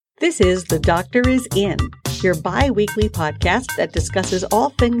This is The Doctor Is In, your bi-weekly podcast that discusses all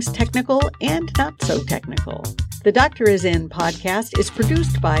things technical and not so technical. The Doctor Is In podcast is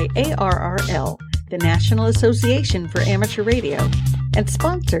produced by ARRL, the National Association for Amateur Radio, and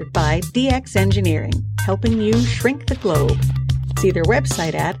sponsored by DX Engineering, helping you shrink the globe. See their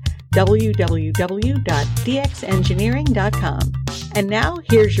website at www.dxengineering.com. And now,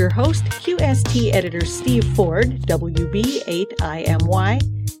 here's your host, QST editor Steve Ford, WB8IMY,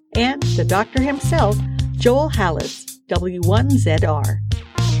 and the doctor himself, Joel Hallis, W1ZR.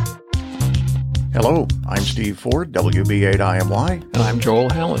 Hello, I'm Steve Ford, WB8IMY. And I'm Joel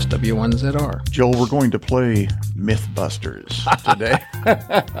Hallis, W1ZR. Joel, we're going to play Mythbusters today.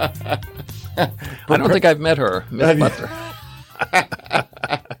 I don't think I've met her, Mythbuster.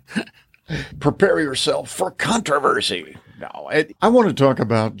 Prepare yourself for controversy. Now, I want to talk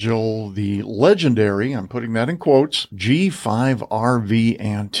about, Joel, the legendary, I'm putting that in quotes, G5RV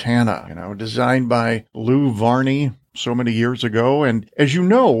antenna, designed by Lou Varney so many years ago. And as you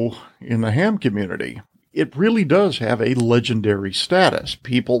know, in the ham community, it really does have a legendary status.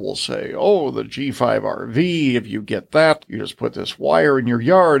 People will say, oh, the G5RV, if you get that, you just put this wire in your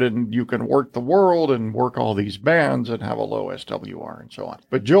yard and you can work the world and work all these bands and have a low SWR and so on.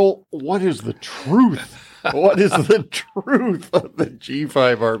 But Joel, what is the truth? What is the truth of the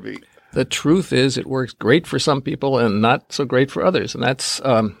G5RV? The truth is it works great for some people and not so great for others. And that's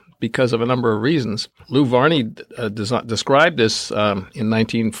because of a number of reasons. Lou Varney described this in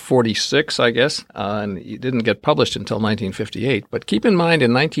 1946, I guess, and it didn't get published until 1958. But keep in mind,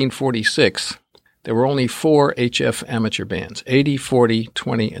 in 1946, there were only 4 HF amateur bands, 80, 40,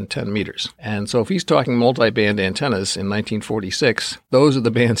 20, and 10 meters. And so if he's talking multi-band antennas in 1946, those are the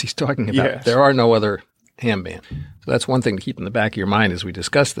bands he's talking about. Yes. There are no other ham band. So that's one thing to keep in the back of your mind as we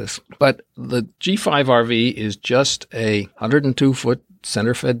discuss this. But the G5RV is just a 102-foot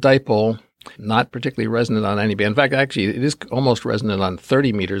center-fed dipole, not particularly resonant on any band. In fact, actually, it is almost resonant on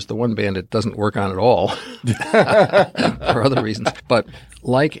 30 meters, the one band it doesn't work on at all for other reasons. But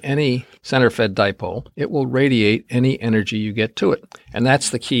like any center-fed dipole, it will radiate any energy you get to it. And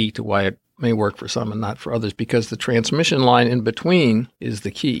that's the key to why it may work for some and not for others, because the transmission line in between is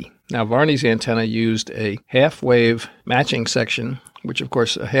the key. Now, Varney's antenna used a half-wave matching section, which, of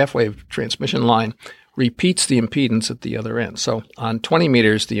course, a half-wave transmission line repeats the impedance at the other end. So on 20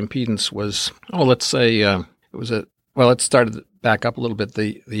 meters, the impedance was, let's say let's start back up a little bit.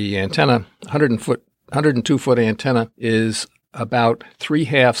 The antenna, 102-foot antenna is about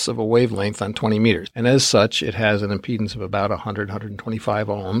 3/2 of a wavelength on 20 meters. And as such, it has an impedance of about 125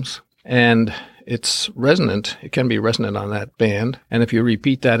 ohms. And it's resonant. It can be resonant on that band. And if you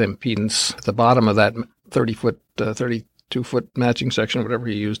repeat that impedance at the bottom of that 32-foot matching section, whatever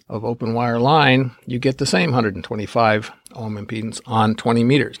you used, of open wire line, you get the same 125 ohm impedance on 20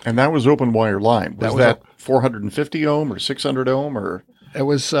 meters. And that was open wire line. Was that 450 ohm or 600 ohm or? It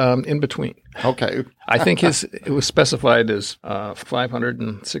was in between. Okay. I think it was specified as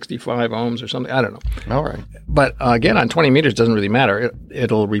 565 ohms or something. I don't know. All right. But again, on 20 meters, it doesn't really matter.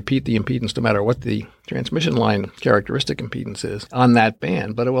 It'll repeat the impedance no matter what the transmission line characteristic impedance is on that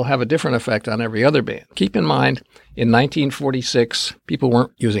band, but it will have a different effect on every other band. Keep in mind, in 1946, people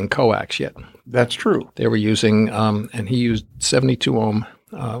weren't using coax yet. That's true. They were using, and he used 72 ohm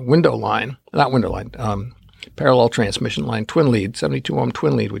parallel transmission line, twin lead, 72 ohm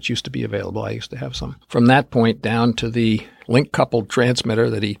twin lead, which used to be available. I used to have some. From that point down to the link-coupled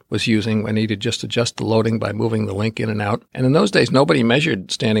transmitter that he was using when he needed just adjust the loading by moving the link in and out. And in those days, nobody measured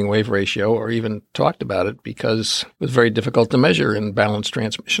standing wave ratio or even talked about it because it was very difficult to measure in balanced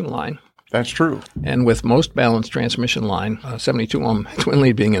transmission line. That's true. And with most balanced transmission line, 72 ohm twin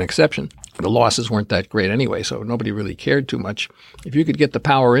lead being an exception, the losses weren't that great anyway, so nobody really cared too much. If you could get the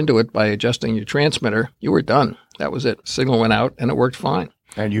power into it by adjusting your transmitter, you were done. That was it. Signal went out, and it worked fine.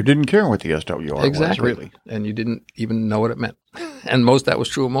 And you didn't care what the SWR exactly. was, really. And you didn't even know what it meant. And that was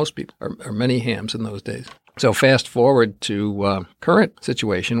true of most people, or many hams in those days. So fast forward to current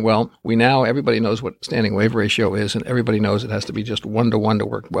situation. Well, everybody knows what standing wave ratio is, and everybody knows it has to be just 1-to-1 to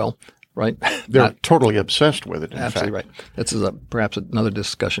work well. Right? They're totally obsessed with it, in absolutely fact. Right. This is perhaps another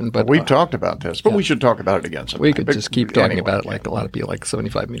discussion. But we've talked about this, but we should talk about it again sometime. We could just keep talking about it like a lot of people, like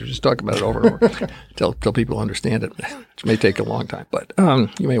 75 meters. Just talk about it over and over till people understand it, which may take a long time. But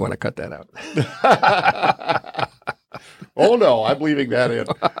you may want to cut that out. Oh, no, I'm leaving that in.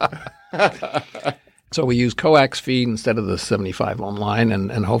 So we use coax feed instead of the 75 ohm line,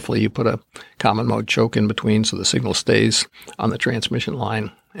 and hopefully you put a common mode choke in between so the signal stays on the transmission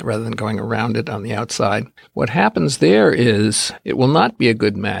line rather than going around it on the outside. What happens there is it will not be a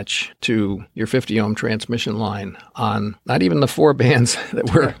good match to your 50-ohm transmission line on not even the 4 bands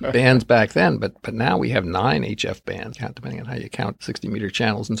that were bands back then, but now we have 9 HF bands, depending on how you count 60-meter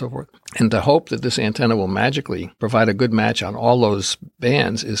channels and so forth. And to hope that this antenna will magically provide a good match on all those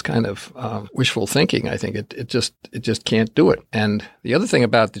bands is kind of wishful thinking. I think it just can't do it. And the other thing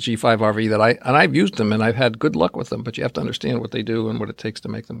about the G5RV that I've used them and I've had good luck with them, but you have to understand what they do and what it takes to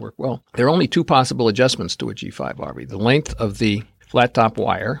make them work well. There are only 2 possible adjustments to a G5RV: the length of the flat top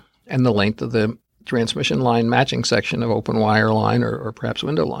wire and the length of the transmission line matching section of open wire line or perhaps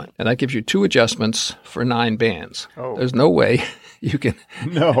window line. And that gives you 2 adjustments for 9 bands. Oh. There's no way you can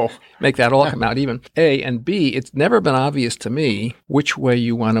make that all come out even. A, and B, it's never been obvious to me which way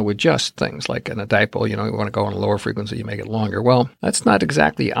you want to adjust things. Like in a dipole, you want to go on a lower frequency, you make it longer. Well, that's not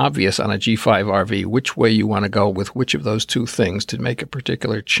exactly obvious on a G5RV, which way you want to go with which of those 2 things to make a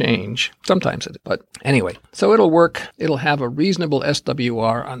particular change. Sometimes it is. But anyway, so it'll work. It'll have a reasonable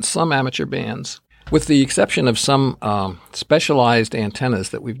SWR on some amateur bands. With the exception of some specialized antennas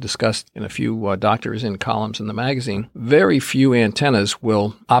that we've discussed in a few Doctors In columns in the magazine, very few antennas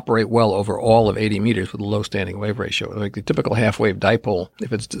will operate well over all of 80 meters with a low standing wave ratio. Like the typical half-wave dipole,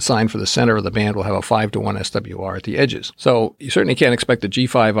 if it's designed for the center of the band, will have a 5-to-1 SWR at the edges. So you certainly can't expect a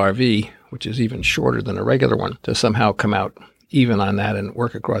G5RV, which is even shorter than a regular one, to somehow come out even on that and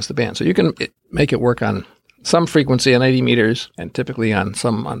work across the band. So you can make it work on some frequency on 80 meters and typically on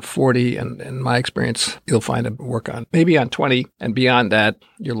some on 40. And in my experience, you'll find it work on maybe on 20. And beyond that,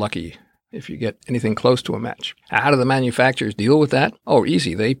 you're lucky if you get anything close to a match. How do the manufacturers deal with that? Oh,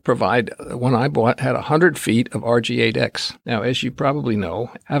 easy. They provide, the one I bought had 100 feet of RG8X. Now, as you probably know,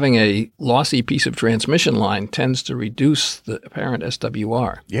 having a lossy piece of transmission line tends to reduce the apparent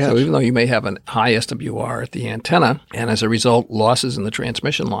SWR. Yes. So even though you may have a high SWR at the antenna, and as a result, losses in the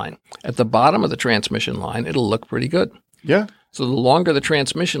transmission line, at the bottom of the transmission line, it'll look pretty good. Yeah. So the longer the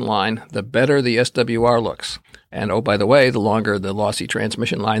transmission line, the better the SWR looks. And oh, by the way, the longer the lossy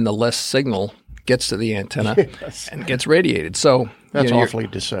transmission line, the less signal gets to the antenna and gets radiated. So that's awfully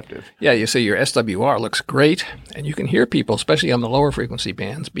deceptive. Yeah, you see your SWR looks great, and you can hear people, especially on the lower frequency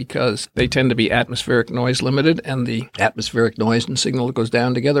bands, because they tend to be atmospheric noise limited, and the atmospheric noise and signal goes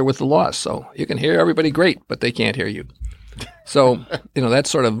down together with the loss. So you can hear everybody great, but they can't hear you. So, that's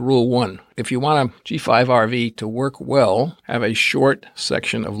sort of rule 1. If you want a G5RV to work well, have a short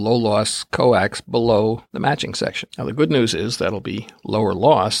section of low-loss coax below the matching section. Now, the good news is that'll be lower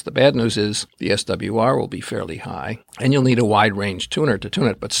loss. The bad news is the SWR will be fairly high, and you'll need a wide-range tuner to tune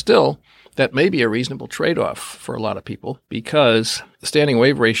it. But still, that may be a reasonable trade-off for a lot of people because the standing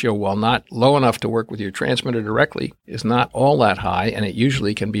wave ratio, while not low enough to work with your transmitter directly, is not all that high, and it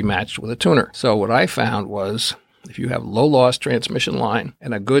usually can be matched with a tuner. So what I found was, if you have low-loss transmission line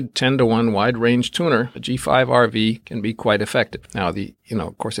and a good 10-to-1 wide-range tuner, the G5RV can be quite effective. Now,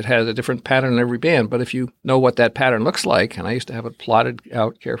 of course, it has a different pattern in every band, but if you know what that pattern looks like, and I used to have it plotted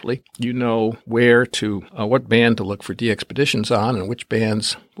out carefully, you know what band to look for de-expeditions on and which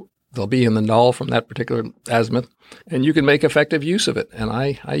bands they'll be in the null from that particular azimuth, and you can make effective use of it. And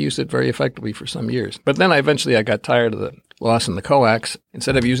I used it very effectively for some years. But then I got tired of the loss in the coax.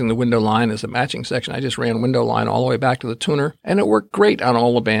 Instead of using the window line as a matching section, I just ran window line all the way back to the tuner, and it worked great on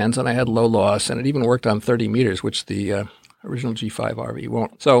all the bands, and I had low loss, and it even worked on 30 meters, which the original G5RV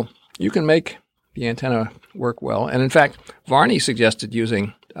won't. So you can make the antenna work well. And in fact, Varney suggested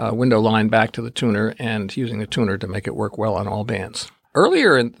using window line back to the tuner and using the tuner to make it work well on all bands.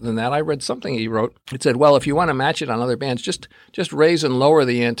 Earlier than that, I read something he wrote. It said, well, if you want to match it on other bands, just raise and lower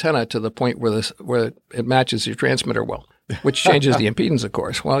the antenna to the point where it matches your transmitter well, which changes the impedance, of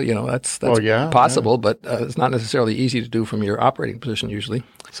course. Well, that's possible, but it's not necessarily easy to do from your operating position usually.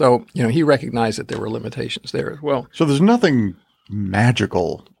 So, he recognized that there were limitations there as well. So there's nothing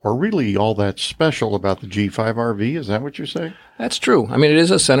magical or really all that special about the G5RV. Is that what you're saying? That's true. I mean, it is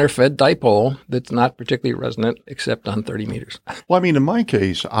a center-fed dipole that's not particularly resonant except on 30 meters. Well, in my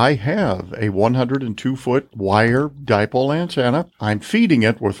case, I have a 102-foot wire dipole antenna. I'm feeding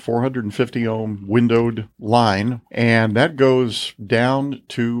it with 450-ohm windowed line, and that goes down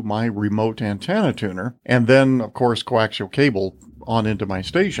to my remote antenna tuner, and then, of course, coaxial cable on into my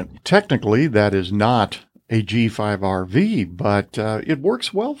station. Technically, that is not a G5RV, but it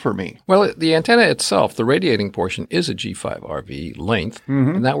works well for me. Well, the antenna itself, the radiating portion, is a G5RV length,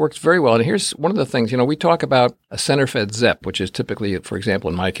 and that works very well. And here's one of the things, we talk about a center-fed ZEP, which is typically, for example,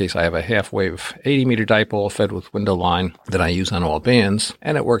 in my case, I have a half-wave 80-meter dipole fed with window line that I use on all bands,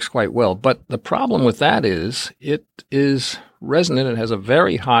 and it works quite well. But the problem with that is it is resonant. It has a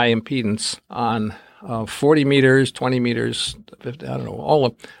very high impedance on 40 meters, 20 meters, 50, I don't know, all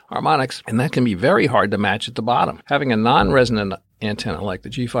the harmonics, and that can be very hard to match at the bottom. Having a non-resonant antenna like the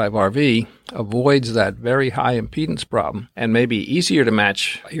G5RV avoids that very high impedance problem and may be easier to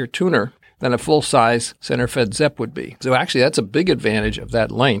match your tuner than a full-size center-fed ZEP would be. So actually, that's a big advantage of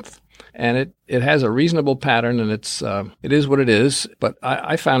that length. And it has a reasonable pattern, and it is what it is. But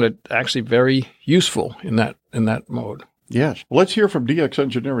I found it actually very useful in that mode. Yes. Let's hear from DX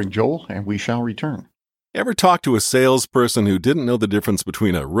Engineering, Joel, and we shall return. Ever talk to a salesperson who didn't know the difference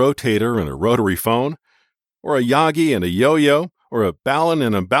between a rotator and a rotary phone? Or a Yagi and a yo-yo? Or a ballon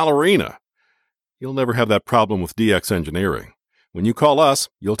and a ballerina? You'll never have that problem with DX Engineering. When you call us,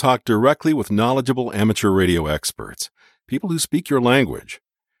 you'll talk directly with knowledgeable amateur radio experts, people who speak your language.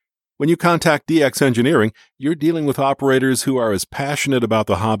 When you contact DX Engineering, you're dealing with operators who are as passionate about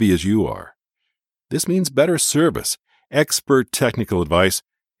the hobby as you are. This means better service, expert technical advice,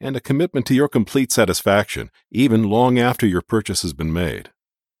 and a commitment to your complete satisfaction, even long after your purchase has been made.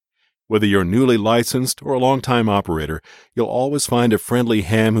 Whether you're newly licensed or a long-time operator, you'll always find a friendly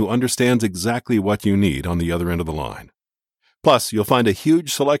ham who understands exactly what you need on the other end of the line. Plus, you'll find a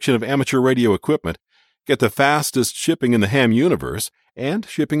huge selection of amateur radio equipment, get the fastest shipping in the ham universe, and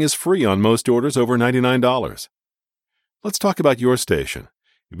shipping is free on most orders over $99. Let's talk about your station.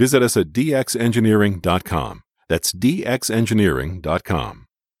 Visit us at dxengineering.com. That's dxengineering.com.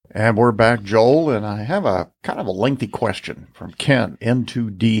 And we're back, Joel, and I have a kind of a lengthy question from Ken,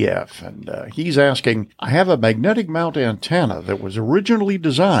 N2DF, and he's asking, I have a magnetic mount antenna that was originally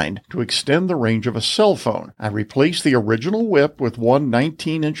designed to extend the range of a cell phone. I replaced the original whip with one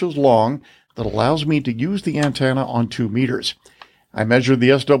 19 inches long that allows me to use the antenna on 2 meters. I measured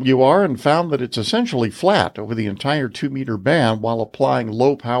the SWR and found that it's essentially flat over the entire 2-meter band while applying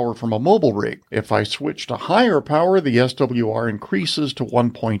low power from a mobile rig. If I switch to higher power, the SWR increases to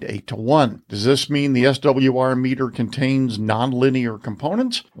 1.8 to 1. Does this mean the SWR meter contains nonlinear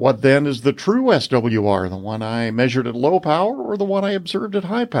components? What then is the true SWR, the one I measured at low power or the one I observed at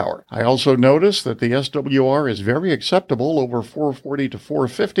high power? I also noticed that the SWR is very acceptable over 440 to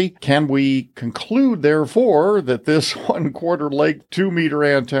 450. Can we conclude, therefore, that this 1/4 length 2-meter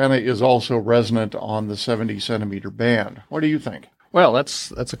antenna is also resonant on the 70-centimeter band? What do you think? Well,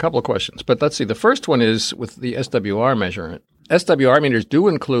 that's a couple of questions. But let's see. The first one is with the SWR measurement. SWR meters do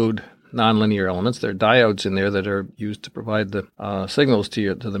include nonlinear elements. There are diodes in there that are used to provide the signals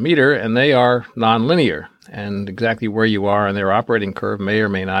to the meter, and they are nonlinear. And exactly where you are on their operating curve may or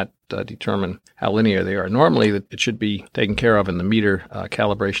may not determine how linear they are. Normally, it should be taken care of in the meter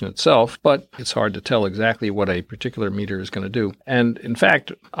calibration itself, but it's hard to tell exactly what a particular meter is going to do. And in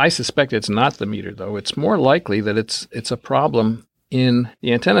fact, I suspect it's not the meter, though. It's more likely that it's a problem in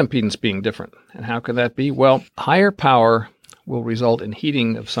the antenna impedance being different. And how could that be? Well, higher power will result in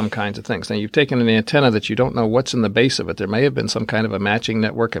heating of some kinds of things. Now, you've taken an antenna that you don't know what's in the base of it. There may have been some kind of a matching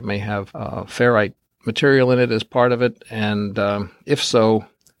network. It may have ferrite material in it as part of it. And if so,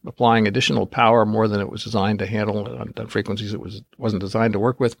 applying additional power more than it was designed to handle on frequencies it wasn't designed to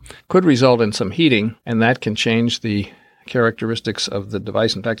work with could result in some heating, and that can change the characteristics of the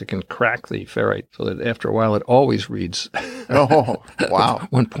device. In fact, it can crack the ferrite so that after a while it always reads Oh, wow.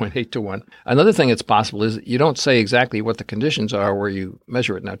 1.8 to 1. Another thing that's possible is you don't say exactly what the conditions are where you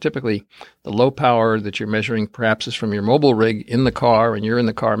measure it. Now, typically, the low power that you're measuring perhaps is from your mobile rig in the car, and you're in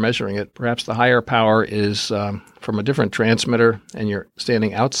the car measuring it. Perhaps the higher power is from a different transmitter, and you're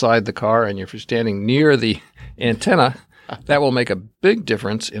standing outside the car, and if you're standing near the antenna, that will make a big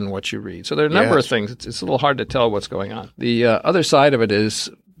difference in what you read. So there are a number of things. It's a little hard to tell what's going on. The other side of it is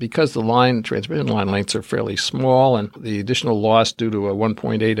because the transmission line lengths are fairly small and the additional loss due to a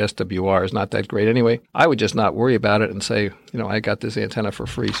 1.8 SWR is not that great anyway, I would just not worry about it and say, I got this antenna for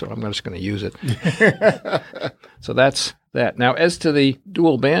free, so I'm just going to use it. So that's that. Now, as to the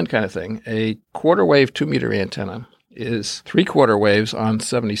dual band kind of thing, a quarter wave 2-meter antenna is 3/4 waves on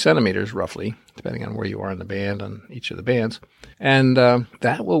 70 centimeters, roughly, depending on where you are in the band on each of the bands. And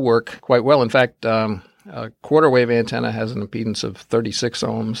that will work quite well. In fact, a quarter wave antenna has an impedance of 36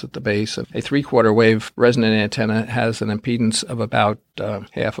 ohms at the base. And a 3/4 wave resonant antenna has an impedance of about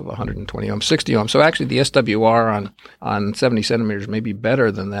half of 120 ohms, 60 ohms. So actually the SWR on 70 centimeters may be better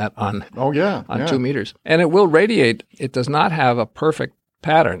than that on 2 meters. And it will radiate. It does not have a perfect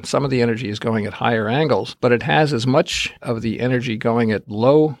pattern. Some of the energy is going at higher angles, but it has as much of the energy going at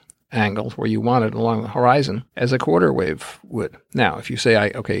low angles where you want it along the horizon as a quarter wave would. Now, if you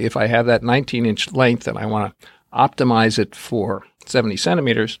say, if I have that 19-inch length and I want to optimize it for 70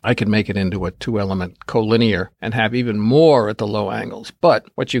 centimeters, I could make it into a 2-element collinear and have even more at the low angles. But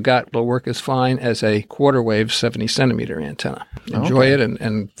what you got will work as fine as a quarter wave 70 centimeter antenna. Enjoy it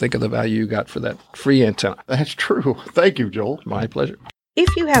and think of the value you got for that free antenna. That's true. Thank you, Joel. My pleasure.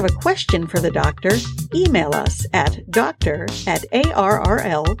 If you have a question for the doctor, email us at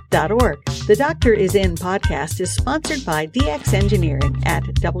doctor@arrl.org. The Doctor Is In podcast is sponsored by DX Engineering at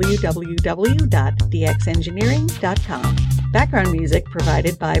www.dxengineering.com. Background music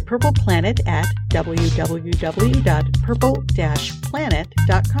provided by Purple Planet at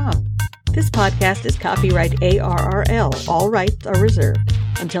www.purple-planet.com. This podcast is copyright ARRL. All rights are reserved.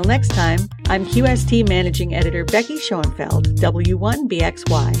 Until next time, I'm QST Managing Editor Becky Schoenfeld,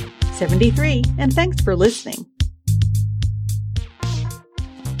 W1BXY 73, and thanks for listening.